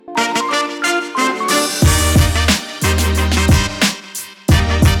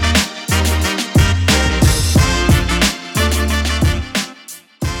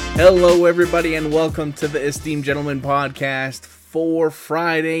Hello, everybody, and welcome to the Esteemed Gentleman podcast for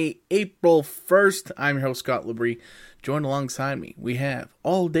Friday, April 1st. I'm your host, Scott Labrie. Joined alongside me, we have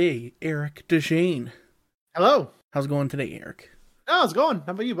all day Eric Deshane. Hello. How's it going today, Eric? Oh, it's going.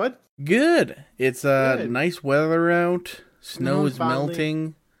 How about you, bud? Good. It's Good. nice weather out. Snow is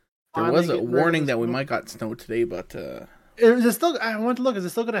melting. There was a warning that we might got snow today, but is it still? I want to look. Is it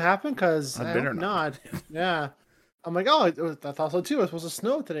still going to happen? Because I I better hope not. Yeah. I'm like, oh, I thought so too. It was supposed to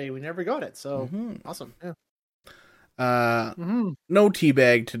snow today. We never got it. So awesome. Yeah. No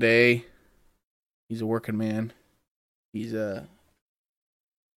teabag today. He's a working man. He's getting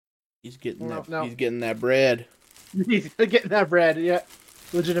he's getting that bread. He's getting that bread. Yeah,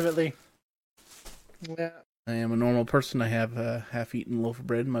 legitimately. Yeah. I am a normal person. I have a half-eaten loaf of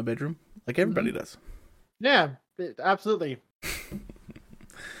bread in my bedroom, like everybody does. Yeah, absolutely.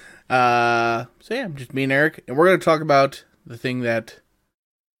 So yeah, just me and Eric, and we're going to talk about the thing that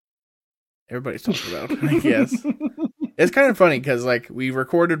everybody's talking about, I guess. It's kind of funny because, like, we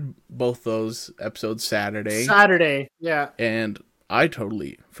recorded both those episodes Saturday, yeah. And I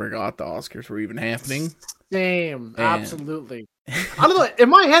totally forgot the Oscars were even happening. Same, absolutely. I don't know. In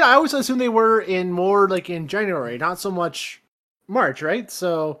my head, I always assumed they were in January, not so much March, right?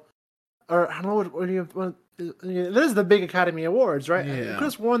 So, or I don't know what it is the big Academy Awards, right? Yeah.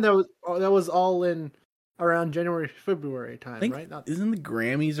 Chris won that was all in around January, February time, right? Isn't the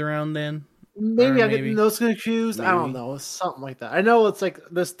Grammys around then? Maybe I'm getting those confused. Maybe. I don't know, something like that. I know it's like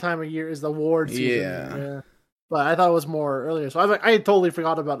this time of year is the award season. Yeah. But I thought it was more earlier. So I totally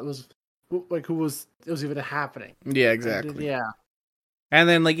forgot about it. It was like it was even happening. Yeah, exactly. Yeah. And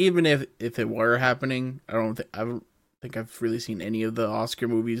then, like, even if it were happening, I don't think I've really seen any of the Oscar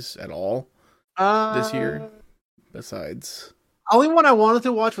movies at all this year. Besides, only one I wanted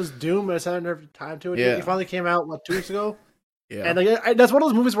to watch was Doom, but I said I never had time to. Yeah. It finally came out 2 weeks ago. Yeah, and like that's one of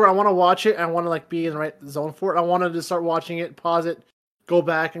those movies where I want to watch it and I want to like be in the right zone for it. I wanted to start watching it, pause it, go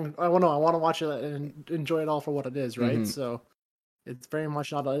back, and I want to watch it and enjoy it all for what it is, right? So it's very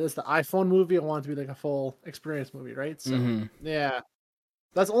much not. It's the iPhone movie. I want it to be like a full experience movie, right? So yeah.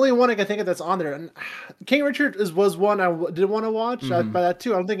 That's the only one I can think of that's on there. And King Richard was one I did want to watch. By that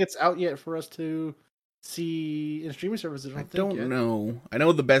too, I don't think it's out yet for us to see in streaming services. I don't know. I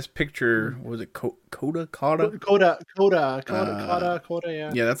know the best picture was it Coda.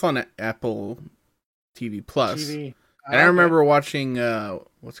 Yeah. Yeah, that's on Apple TV Plus. TV. And I remember watching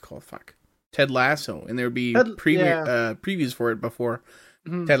what's it called? Ted Lasso, and there would be previews for it before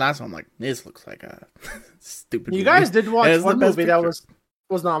Ted Lasso. I'm like, this looks like a stupid. You guys did watch one movie that was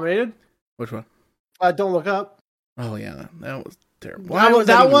nominated. Which one? Don't Look Up. Oh yeah, that was terrible. Why was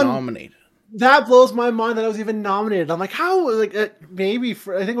that even nominated? That blows my mind that it was even nominated. I'm like, how? Like maybe I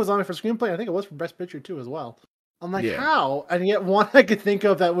think it was nominated for screenplay. I think it was for Best Picture too as well. I'm like, how? And yet one I could think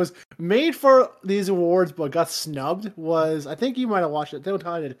of that was made for these awards but got snubbed was, I think you might have watched it. They were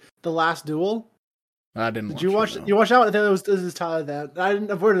titled The Last Duel. I didn't. Did you watch it? You watched that one? I think this is titled that. I didn't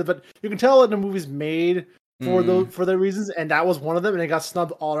have heard of it, but you can tell that the movie's made for their reasons, and that was one of them, and it got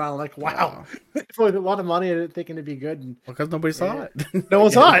snubbed all around. I'm like, wow, for a lot of money, I didn't think it'd be good. And, because nobody saw it. No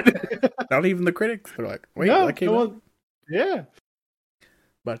one saw it. Not even the critics. They're like, wait, that came out. Yeah.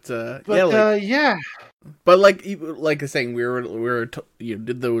 But yeah. But like I was saying, we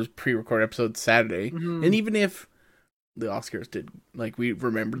did those pre-recorded episodes Saturday, and even if the Oscars did, like, we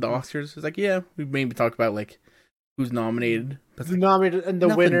remembered the Oscars, it's like, yeah, we maybe talked about like who's nominated, but who's nominated and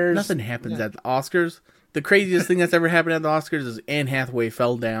the winners. Nothing happens at the Oscars. The craziest thing that's ever happened at the Oscars is Anne Hathaway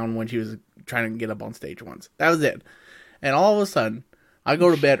fell down when she was trying to get up on stage once. That was it. And all of a sudden, I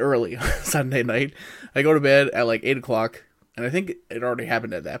go to bed early on Sunday night. I go to bed at like 8 o'clock, and I think it already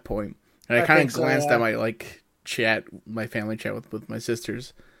happened at that point. And I kind of glanced at my my family chat with my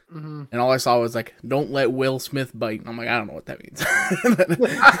sisters, and all I saw was like, "Don't let Will Smith bite." And I'm like, I don't know what that means.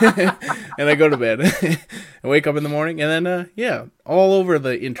 And I go to bed. I wake up in the morning, and then all over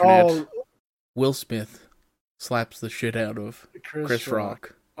the internet, Will Smith slaps the shit out of Chris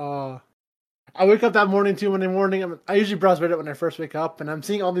Rock. I wake up that morning too. Monday morning, I usually browse Reddit when I first wake up, and I'm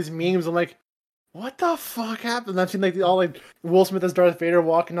seeing all these memes. I'm like, what the fuck happened? I've seen Will Smith as Darth Vader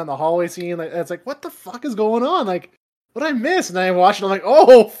walking down the hallway scene. Like, it's like, what the fuck is going on? Like, what did I miss? And then I watched it. I'm like,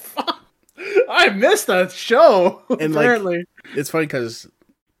 oh fuck, I missed that show. And apparently, it's funny because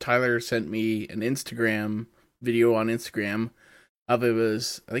Tyler sent me an Instagram video on Instagram of it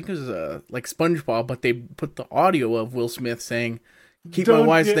was, I think it was like SpongeBob, but they put the audio of Will Smith saying, "Keep my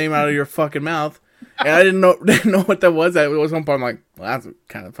wife's name out of your fucking mouth." And I didn't know what that was. That was one part. I'm like, well, that's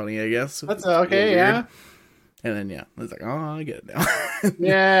kind of funny, I guess. That's okay, yeah. And then I was like, oh, I get it now.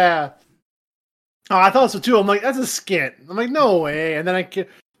 Yeah. Oh, I thought so too. I'm like, that's a skit. I'm like, no way. And then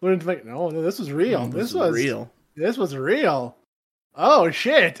Learned to like, no, this was real. This was real. This was real. Oh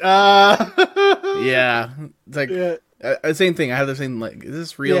shit. Yeah. It's like same thing. I had the same like, is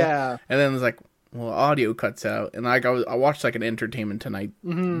this real? Yeah. And then it's like, well, audio cuts out, and like I watched like an Entertainment Tonight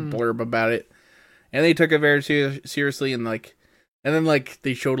blurb about it, and they took it very seriously, and then like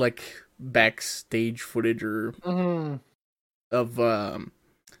they showed like backstage footage or of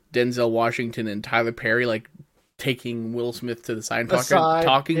Denzel Washington and Tyler Perry like taking Will Smith to the side and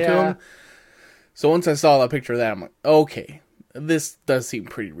talking to him. So once I saw that picture of that, I'm like, okay, this does seem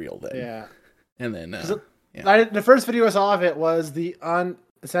pretty real then. Yeah. And then the first video I saw of it was the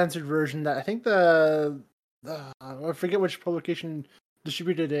uncensored version that I think I forget which publication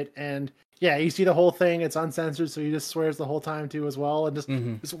distributed it, and yeah, you see the whole thing. It's uncensored, so he just swears the whole time too as well, and just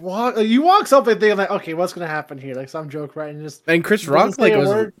he walks up and they're like, okay, what's gonna happen here? Like some joke, right? And Chris Rock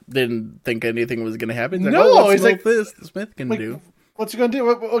didn't think anything was gonna happen. He's like, he's like, this Smith can do. What's he gonna do?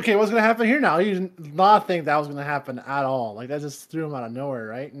 Okay, what's gonna happen here now? He did not think that was gonna happen at all. Like that just threw him out of nowhere,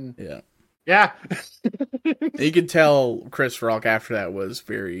 right? And yeah. You could tell Chris Rock after that was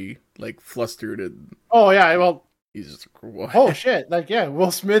very like flustered and he's just what? Oh shit! Like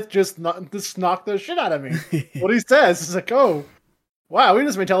Will Smith just knocked the shit out of me. What he says is like, oh wow, we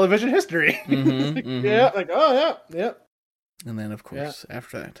just made television history. Yeah, like yeah. And then of course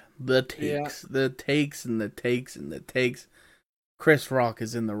after that, the takes. Chris Rock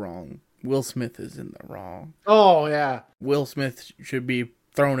is in the wrong. Will Smith is in the wrong. Oh yeah. Will Smith should be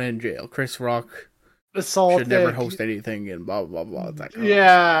thrown in jail. Chris Rock should never host anything and blah blah blah. It's like,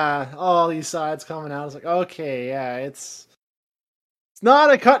 all these sides coming out. It's like, okay, yeah, it's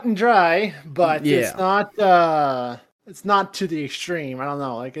not a cut and dry, but it's not to the extreme. I don't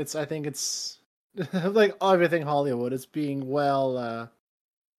know. Like I think it's like everything Hollywood is being well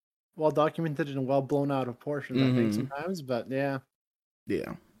documented and well blown out of proportions. I think sometimes, but yeah.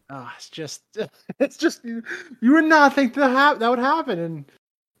 It's just you would not think that would happen, and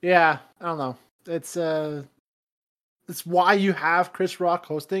I don't know. It's why you have Chris Rock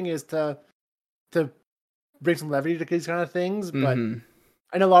hosting is to bring some levity to these kind of things. But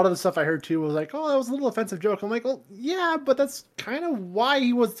I know a lot of the stuff I heard too was like, oh, that was a little offensive joke. I'm like, well, yeah, but that's kind of why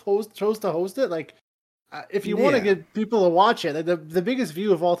he chose to host it. Like, if you want to get people to watch it, like the biggest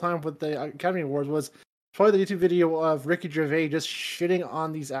view of all time with the Academy Awards was probably the YouTube video of Ricky Gervais just shitting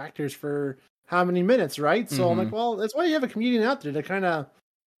on these actors for how many minutes, right? So I'm like, well, that's why you have a comedian out there to kind of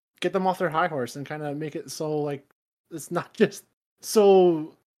get them off their high horse and kind of make it so like it's not just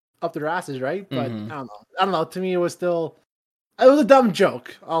so up their asses, right? But I don't know. To me, it was a dumb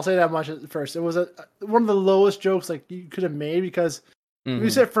joke. I'll say that much at first. It was one of the lowest jokes like you could have made because when you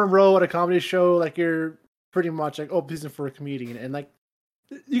sit front row at a comedy show, like you're pretty much like, oh, please for a comedian, and like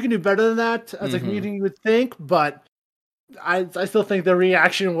you can do better than that as a comedian, you would think, but I still think the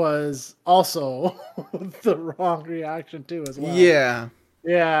reaction was also the wrong reaction too as well.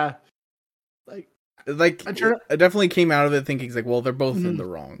 Yeah. Like I definitely came out of it thinking like, well, they're both in the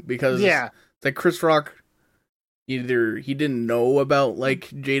wrong because like Chris Rock, either he didn't know about like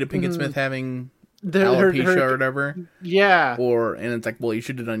Jada Pinkett Smith having alopecia or whatever, and it's like, well, you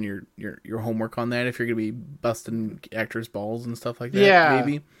should have done your homework on that if you're gonna be busting actors' balls and stuff like that,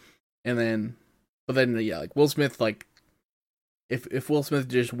 maybe. And then, but then like Will Smith, like if Will Smith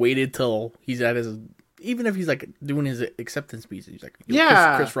just waited till he's at his, even if he's like doing his acceptance speech, he's like,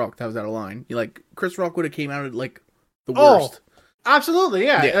 Chris Rock, that was out of line. You like Chris Rock would have came out at like the worst. Absolutely,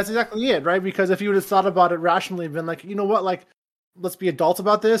 that's exactly it, right? Because if you would have thought about it rationally, been like, you know what, like let's be adults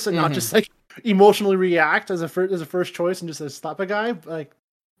about this and not just like emotionally react as a first choice and just stop a guy. Like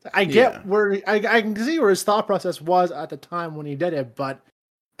I get where I can see where his thought process was at the time when he did it, but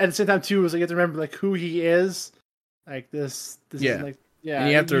at the same time too, was like you have to remember like who he is. Like this is like and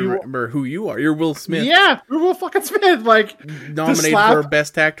you have to remember who you are. You're Will Smith. Yeah, you're Will fucking Smith. Like nominated for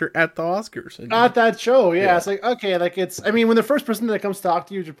Best Actor at the Oscars. At that show, it's like okay, like it's. I mean, when the first person that comes to talk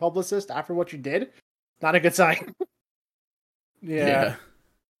to you is your publicist after what you did, not a good sign. Yeah.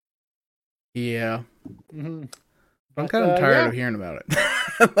 I'm kind of tired of hearing about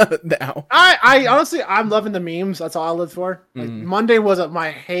it now. I honestly, I'm loving the memes. That's all I live for. Like Monday was my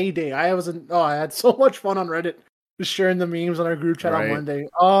heyday. I had so much fun on Reddit. Just sharing the memes on our group chat on Monday.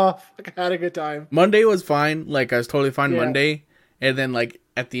 Oh, I had a good time. Monday was fine. Like I was totally fine Monday, and then like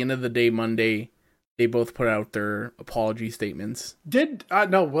at the end of the day, Monday, they both put out their apology statements. Did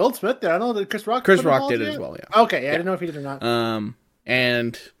no Will Smith did? I don't know that Chris Rock did it as well. Yeah. Okay. I didn't know if he did or not.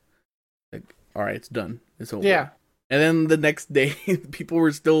 And like, all right, it's done. It's over. Yeah. And then the next day, people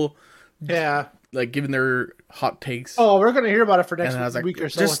were still Yeah. like giving their hot takes. Oh, we're gonna hear about it for And next I was like, week or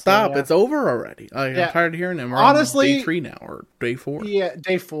so. just stop. Yeah. It's over already. I'm tired of hearing them. We're honestly on day 3 now, or day 4. Yeah,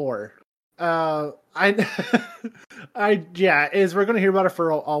 day 4. We're gonna hear about it for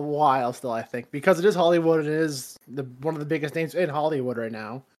a while still, I think, because it is Hollywood. It is one of the biggest names in Hollywood right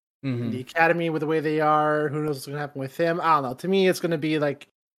now. Mm-hmm. The Academy, with the way they are, who knows what's gonna happen with him? I don't know. To me, it's gonna be like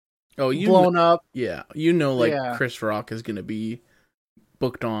blown up. Yeah, Chris Rock is gonna be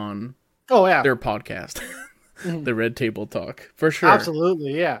booked on. Oh yeah, their podcast, the Red Table Talk, for sure.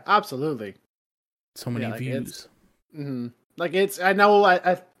 Absolutely, yeah, absolutely. So many views. Like it's, I know,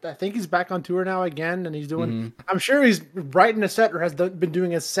 I think he's back on tour now again, and he's doing. I'm sure he's writing a set or has been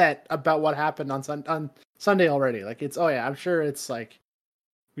doing a set about what happened on Sunday already. Like it's, I'm sure it's like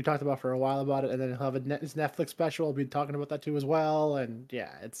we talked about for a while about it, and then he'll have his Netflix special. We'll be talking about that too as well, and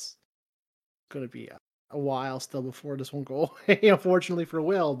yeah, it's gonna be a while still before this won't go away, unfortunately for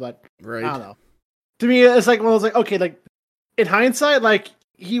Will, but right. I don't know. To me, it's like one of those, like, okay, like in hindsight, like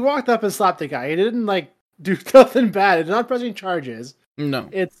he walked up and slapped the guy. He didn't like do nothing bad. It's not pressing charges. No,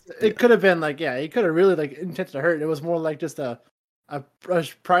 it could have been like, he could have really like intended to hurt. It was more like just a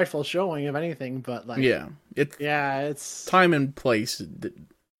prideful showing, if anything. But like, it's time and place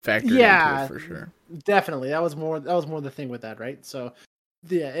factored into it for sure. Definitely, that was more the thing with that, right? So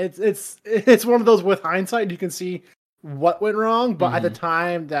yeah, it's one of those, with hindsight you can see what went wrong, but at the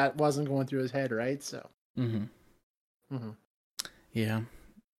time that wasn't going through his head, right? So yeah.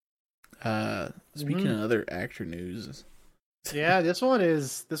 Speaking of other actor news, this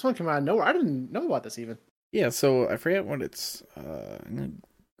one came out of nowhere. I didn't know about this even. Yeah, so I forget what it's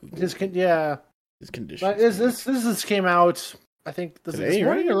his condition. This came out, I think this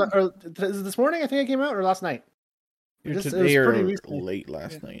morning, right? or is it this morning? I think it came out, or last night. Today or late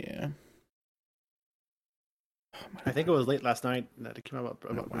last night, yeah. I think it was late last night that it came out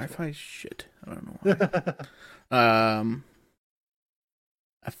about Wi-Fi shit. I don't know why.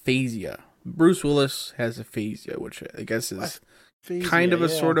 Aphasia. Bruce Willis has aphasia, which I guess is kind of a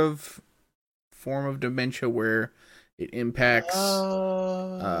sort of form of dementia where it impacts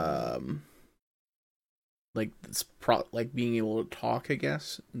like like being able to talk, I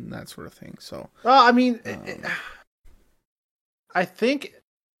guess, and that sort of thing. So, well, I mean, I think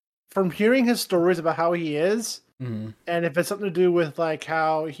from hearing his stories about how he is, and if it's something to do with like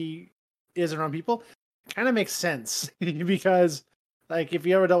how he is around people, it kind of makes sense because like if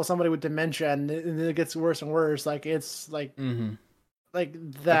you ever dealt with somebody with dementia and it gets worse and worse, like it's like like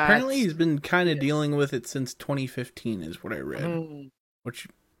that. Apparently, he's been kind of dealing with it since 2015, is what I read, which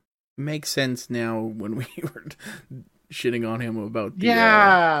makes sense now when we were shitting on him about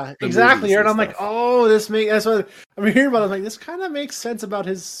the exactly. And I'm like, that's what I'm hearing about. I'm like, this kind of makes sense about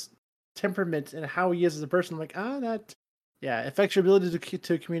his temperament and how he is as a person. I'm like, that affects your ability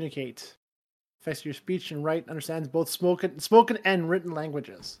to communicate, affects your speech and understands both spoken and written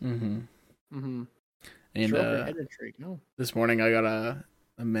languages. And No. This morning I got a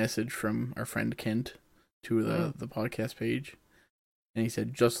message from our friend Kent to the podcast page, and he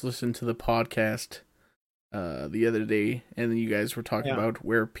said, just listen to the podcast the other day, and then you guys were talking about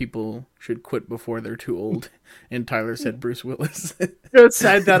where people should quit before they're too old, and Tyler said Bruce Willis. It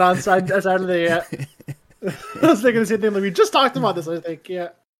said that on Saturday. I was thinking the same thing. Like, we just talked about this, I think.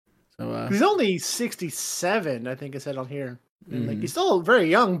 So he's only 67, I think it said on here. And like, he's still very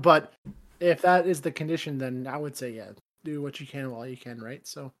young, but if that is the condition, then I would say do what you can while you can, right?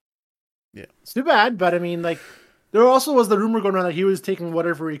 So it's too bad, but I mean, like, there also was the rumor going around that he was taking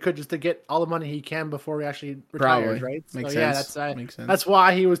whatever he could just to get all the money he can before he actually retires, right? Makes sense. Makes sense. That's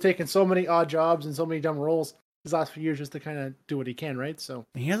why he was taking so many odd jobs and so many dumb roles his last few years, just to kind of do what he can, right? So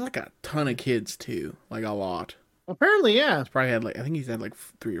he has like a ton of kids too, like a lot. Apparently, yeah. He's probably had I think he's had like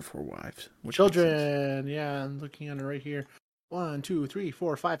 3 or 4 wives. Children, I'm looking at it right here. 1, 2, 3,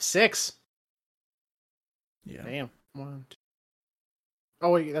 4, 5, 6. Yeah. Damn. 1, 2.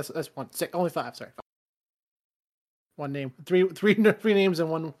 Oh wait, that's 1. 6. Only 5. Sorry. 5. One name. Three names and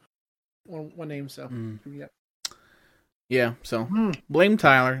one name. So So blame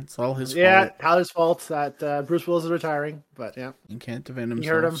Tyler. It's all his fault. Yeah, Tyler's fault that Bruce Willis is retiring. But he can't defend himself.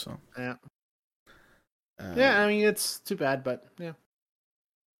 You heard him. So. I mean, it's too bad, but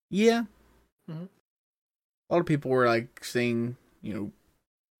yeah. A lot of people were like saying,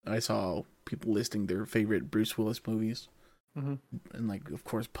 I saw people listing their favorite Bruce Willis movies. And like, of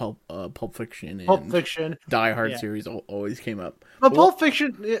course, Pulp Fiction and Die Hard series always came up. But Pulp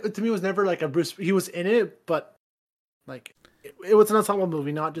Fiction to me was never like a Bruce. He was in it, but like it was an ensemble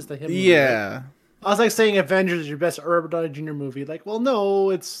movie, not just a him movie. Yeah, I was like saying Avengers is your best Robert Downey Jr. movie. Like, well, no,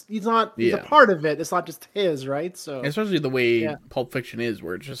 he's not. He's a Yeah. part of it. It's not just his, right? So Especially the way Yeah. Pulp Fiction is,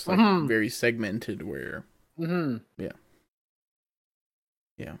 where it's just like very segmented. Where yeah.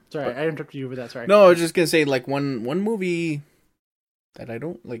 Sorry, I interrupted you with that. Sorry. No, I was just gonna say like one movie that I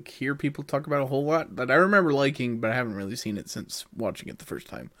don't like hear people talk about a whole lot that I remember liking, but I haven't really seen it since watching it the first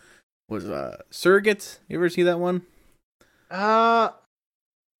time. Was Surrogates? You ever see that one? That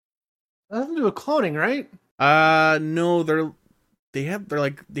doesn't do with cloning, right? No, they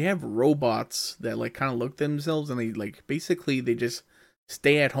have robots that like kind of look themselves, and they like basically they just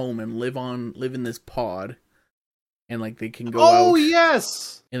stay at home and live in this pod, and like they can go out. Oh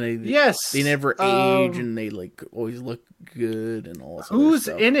yes, and they yes, never age, and they like always look good and all. Who's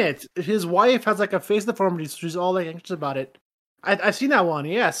stuff. in it? His wife has like a face deformity, so she's all like anxious about it. I've seen that one.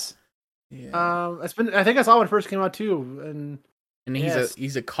 Yes. Yeah. I think I saw it when it first came out too, and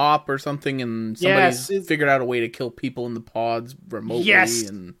he's a cop or something, and somebody's figured out a way to kill people in the pods remotely. Yes,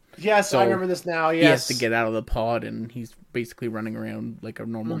 and so I remember this now. Yes, he has to get out of the pod, and he's basically running around like a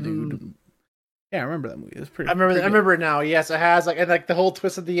normal dude. And, yeah, I remember that movie. It was pretty. I remember it now. Yes, it has like, and like the whole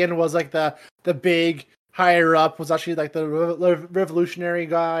twist at the end was like the big higher up was actually like the revolutionary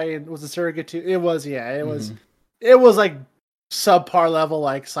guy and was a surrogate too. It was it was like subpar level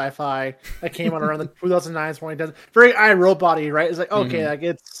like sci-fi that came out around the 2009 2010. Very iRobot-y, right? It's like okay, like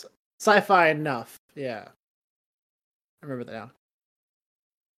it's sci-fi enough. Yeah, I remember that now.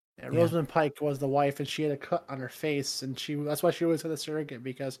 Yeah, Rosamund Pike was the wife, and she had a cut on her face, and that's why she always had a surrogate,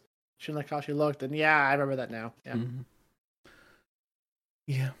 because she didn't like how she looked. And yeah, I remember that now.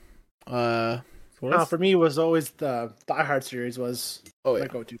 Yeah. For me, it was always the Die Hard series was my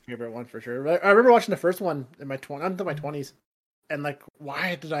go-to favorite one for sure. I remember watching the first one in my 20s, and like,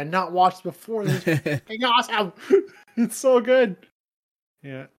 why did I not watch this before? This is fucking awesome. It's so good.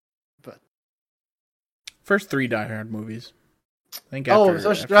 Yeah, but first 3 Die Hard movies. I think.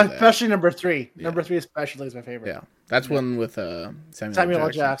 Especially number 3. Yeah. Number 3 especially is my favorite. Yeah, that's one with Samuel L.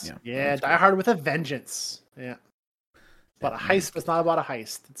 Jackson. Yeah, Die Hard with a Vengeance. Yeah, about a heist, but it's not about a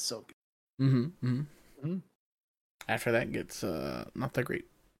heist. It's so good. After that gets not that great.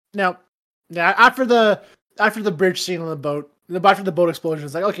 No, yeah. After the bridge scene on the boat, after the boat explosion,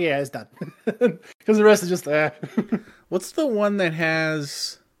 it's like okay, yeah, it's done. Because the rest is just What's the one that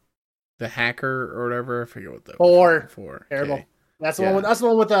has the hacker or whatever? I forget what the 4. Terrible. Okay. That's the one. That's the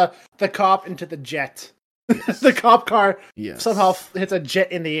one with the cop into the jet. Yes. The cop car somehow hits a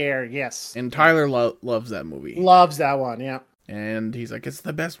jet in the air. Yes. And Tyler loves that movie. Loves that one. Yeah. And he's like, it's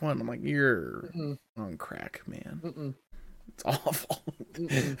the best one. I'm like, you're on crack, man. It's awful.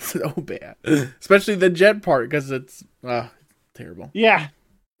 So bad. Especially the jet part, because it's terrible. Yeah.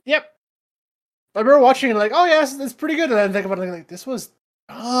 Yep. I remember watching it like, oh, yes, it's pretty good. And then I think about it like, this was...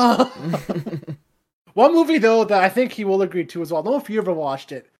 One movie, though, that I think he will agree to as well. I don't know if you ever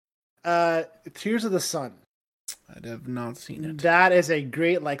watched it. Tears of the Sun. I have not seen it. That is a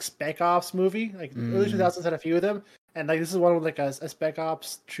great, like, Spec Ops movie. Like, early 2000s had a few of them. And like this is one with like a Spec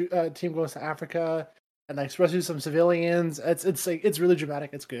Ops team goes to Africa and like rescues some civilians. It's like it's really dramatic.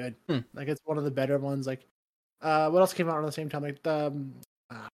 It's good. Like it's one of the better ones. Like what else came out around the same time? Like the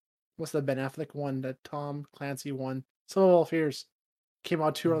what's the Ben Affleck one? The Tom Clancy one? Some of All Fears came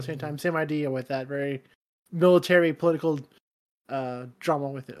out too around the same time. Same idea with that very military political drama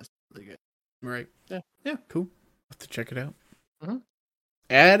with it. It was really good. Right. Yeah. Cool. Have to check it out.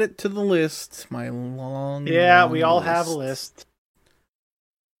 Add it to the list. My long. Yeah, we all have a list.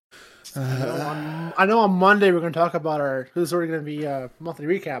 I know on Monday we're going to talk about this is already going to be a monthly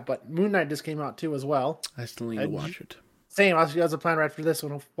recap, but Moon Knight just came out too as well. I still need to watch it. Same. I was a plan right for this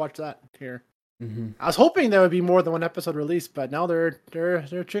one. I'll watch that here. I was hoping there would be more than one episode released, but now they're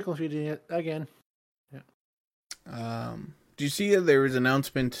trickle feeding it again. Yeah. Do you see that there was an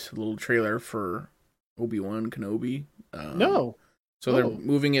announcement, a little trailer for Obi-Wan Kenobi? No. So they're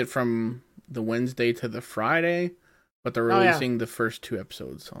moving it from the Wednesday to the Friday, but they're releasing the first 2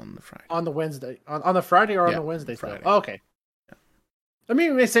 episodes on the Friday. On the Wednesday. On the Friday or on the Wednesday? Friday. Oh, okay. Yeah. I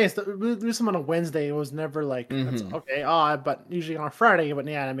mean, they say release them on a Wednesday. It was never like, that's okay, but usually on a Friday. But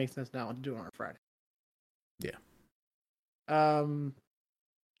yeah, that makes sense now to do it on a Friday. Yeah.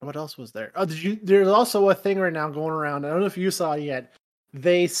 What else was there? Oh, there's also a thing right now going around. I don't know if you saw it yet.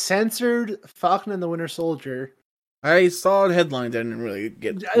 They censored Falcon and the Winter Soldier. I saw the headlines. I didn't really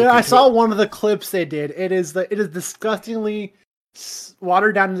get. I saw one of the clips they did. It is disgustingly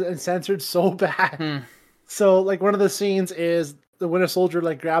watered down and censored so bad. So, like, one of the scenes is the Winter Soldier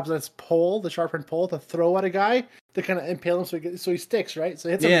like grabs this pole, the sharpened pole, to throw at a guy to kind of impale him, so he sticks, right? So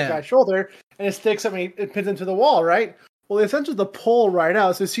he hits him in the guy's shoulder, and it sticks him, and it pins him to the wall, right? Well, they censored the pole right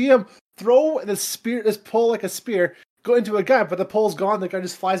out, so you see him throw the spear, this pole like a spear, go into a guy, but the pole's gone. The guy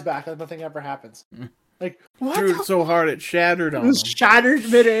just flies back, and nothing ever happens. Like what? Threw it so hard it shattered on It was him. shattered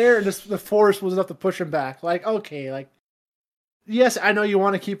midair, and the force was enough to push him back. Like okay, like yes, I know you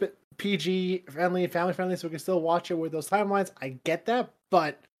want to keep it PG friendly, family friendly, so we can still watch it with those timelines. I get that,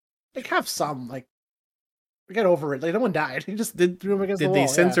 but like have some like. Get over it. Like no one died. He just threw him against the wall. Did they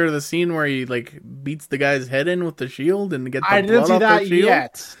censor the scene where he like beats the guy's head in with the shield and get the I didn't blood see off that the shield?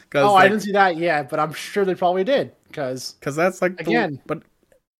 yet. Oh, like, I didn't see that yet, but I'm sure they probably did because that's like again. but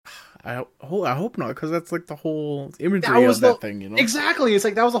I hope not, because that's like the whole imagery of that thing. You know exactly. It's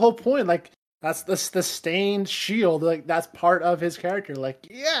like that was the whole point. Like that's the stained shield. Like that's part of his character. Like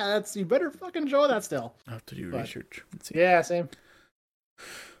yeah, that's you better fucking show that still. I have to do research. Let's see. Yeah, same.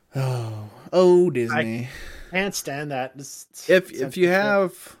 Oh, Disney. I can't stand that. If you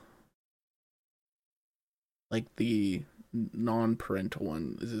have like the non-parental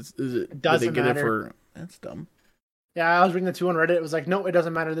one, is it doesn't do they get matter. it for? That's dumb. Yeah, I was reading the 2 on Reddit. It was like, no, it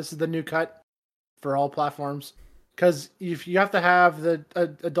doesn't matter. This is the new cut for all platforms. Because if you have to have the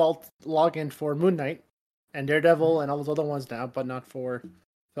adult login for Moon Knight and Daredevil and all those other ones now, but not for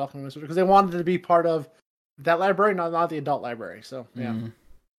Falcon and Winter Soldier, because they wanted it to be part of that library, not the adult library. So yeah.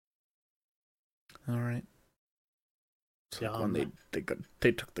 All right. So Dumb. when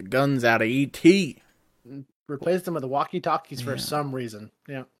they took the guns out of ET, replaced them with the walkie-talkies for some reason.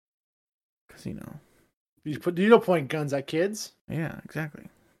 Yeah. Because you know. You don't point guns at kids. Yeah, exactly.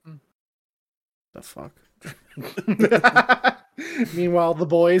 The fuck. Meanwhile, the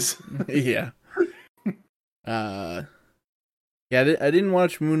boys. Yeah. Yeah, I didn't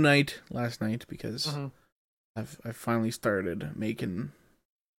watch Moon Knight last night because I've finally started making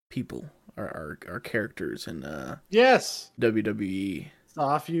people our characters in yes WWE.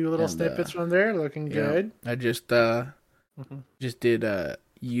 Saw a few little snippets from there, looking good. I just did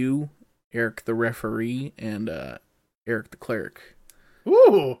you, Eric the referee, and Eric the cleric.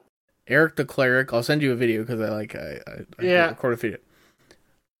 Ooh, Eric the cleric. I'll send you a video because I record a video.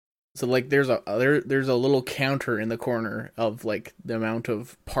 So like there's a little counter in the corner of like the amount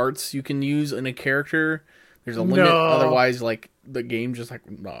of parts you can use in a character. There's a limit, otherwise like the game just like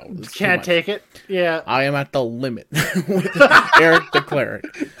no, can't take it. Yeah, I am at the limit with Eric the cleric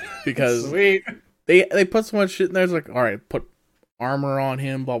because sweet. They put so much shit in there. It's like all right, put armor on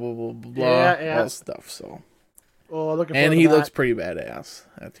him, blah blah blah blah, all stuff. So, looking and he looks pretty badass.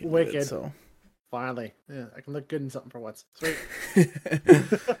 At the end Wicked. of it, so finally, yeah, I can look good in something for once. Sweet.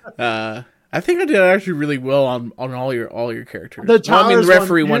 I think I did actually really well on all your characters. The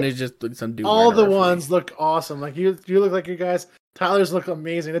referee one is just some dude. All the ones look awesome. Like you look like you guys. Tyler's look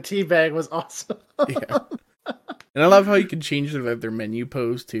amazing. The teabag was awesome. Yeah, and I love how you can change their menu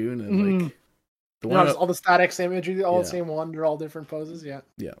pose too, and then like the one all the static same imagery, all the same one. They're all different poses. Yeah,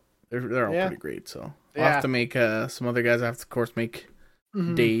 they're all pretty great. So I'll have to make some other guys. I have to, of course, make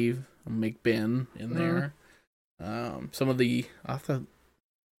Dave. I'll make Ben in there. Some of the I'll have to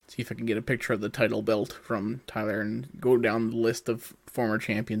see if I can get a picture of the title belt from Tyler and go down the list of former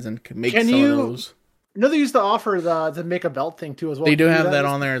champions and make some of those. You know they used to offer the make a belt thing too as well. They do have that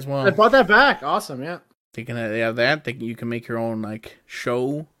on there as well. They brought that back. Awesome, yeah. They have that. You can make your own like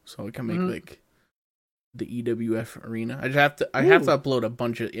show, so we can make like the EWF arena. I have to upload a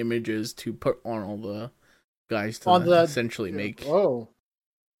bunch of images to put on all the guys to essentially make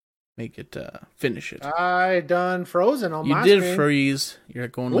it finish it. I done Frozen on my screen. You did freeze. You're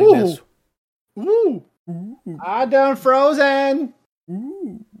going like this. Ooh. I done Frozen.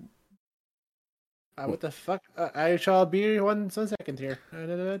 Ooh. What the fuck? I shall be 1 second here.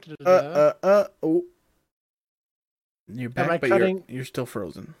 Oh. You're back, but you're still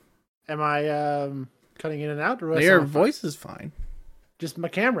frozen. Am I cutting in and out? Or your voice is fine. Just my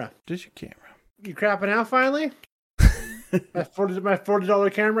camera. Just your camera. You crapping out finally? my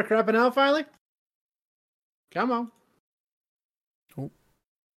 $40 camera crapping out finally? Come on. Oh.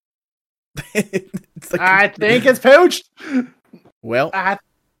 I think it's poached. Well,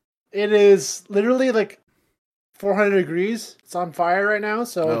 it is literally like 400 degrees. It's on fire right now,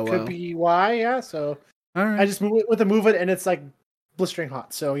 so it could be why. Yeah, so all right. I just move it, and it's like blistering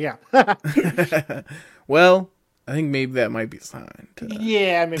hot. So yeah. Well, I think maybe that might be a sign.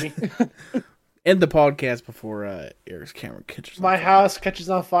 Yeah, maybe. End the podcast before Eric's camera catches on fire. My house catches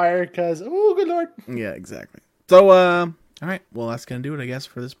on fire because oh, good lord. Yeah, exactly. So, all right. Well, that's gonna do it, I guess,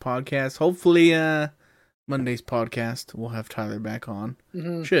 for this podcast. Hopefully, Monday's podcast we'll have Tyler back on.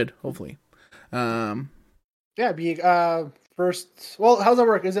 Should hopefully. Yeah, be first. Well, how's that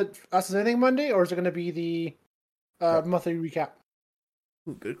work? Is it Us Is Anything Monday, or is it going to be the monthly recap?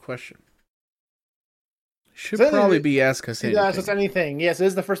 Ooh, good question. Should So probably be Ask Us Anything. Ask Us Anything. Yes, it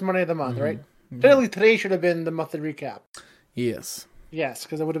is the first Monday of the month, right? Mm-hmm. Technically, today should have been the monthly recap. Yes. Yes,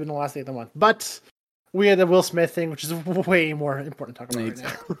 because it would have been the last day of the month. But we had the Will Smith thing, which is way more important to talk about right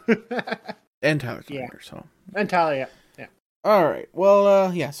now. And Tyler Turner, so. And Tyler, yeah. All right.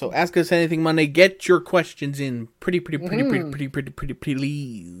 Well, yeah. So Ask Us Anything Monday. Get your questions in pretty please.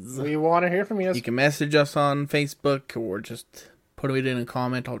 We want to hear from you. You can message us on Facebook or just put it in a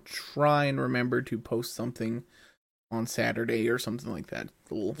comment. I'll try and remember to post something on Saturday or something like that.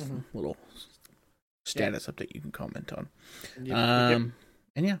 A little status update you can comment on. And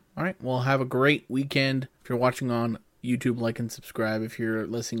yeah. All right. Well, have a great weekend. If you're watching on YouTube, like and subscribe. If you're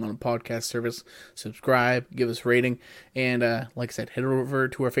listening on a podcast service, subscribe, give us a rating, and like I said, head over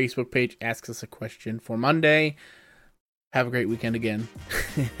to our Facebook page, ask us a question for Monday. Have a great weekend again,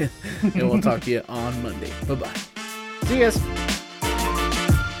 and we'll talk to you on Monday. Bye-bye. See you guys.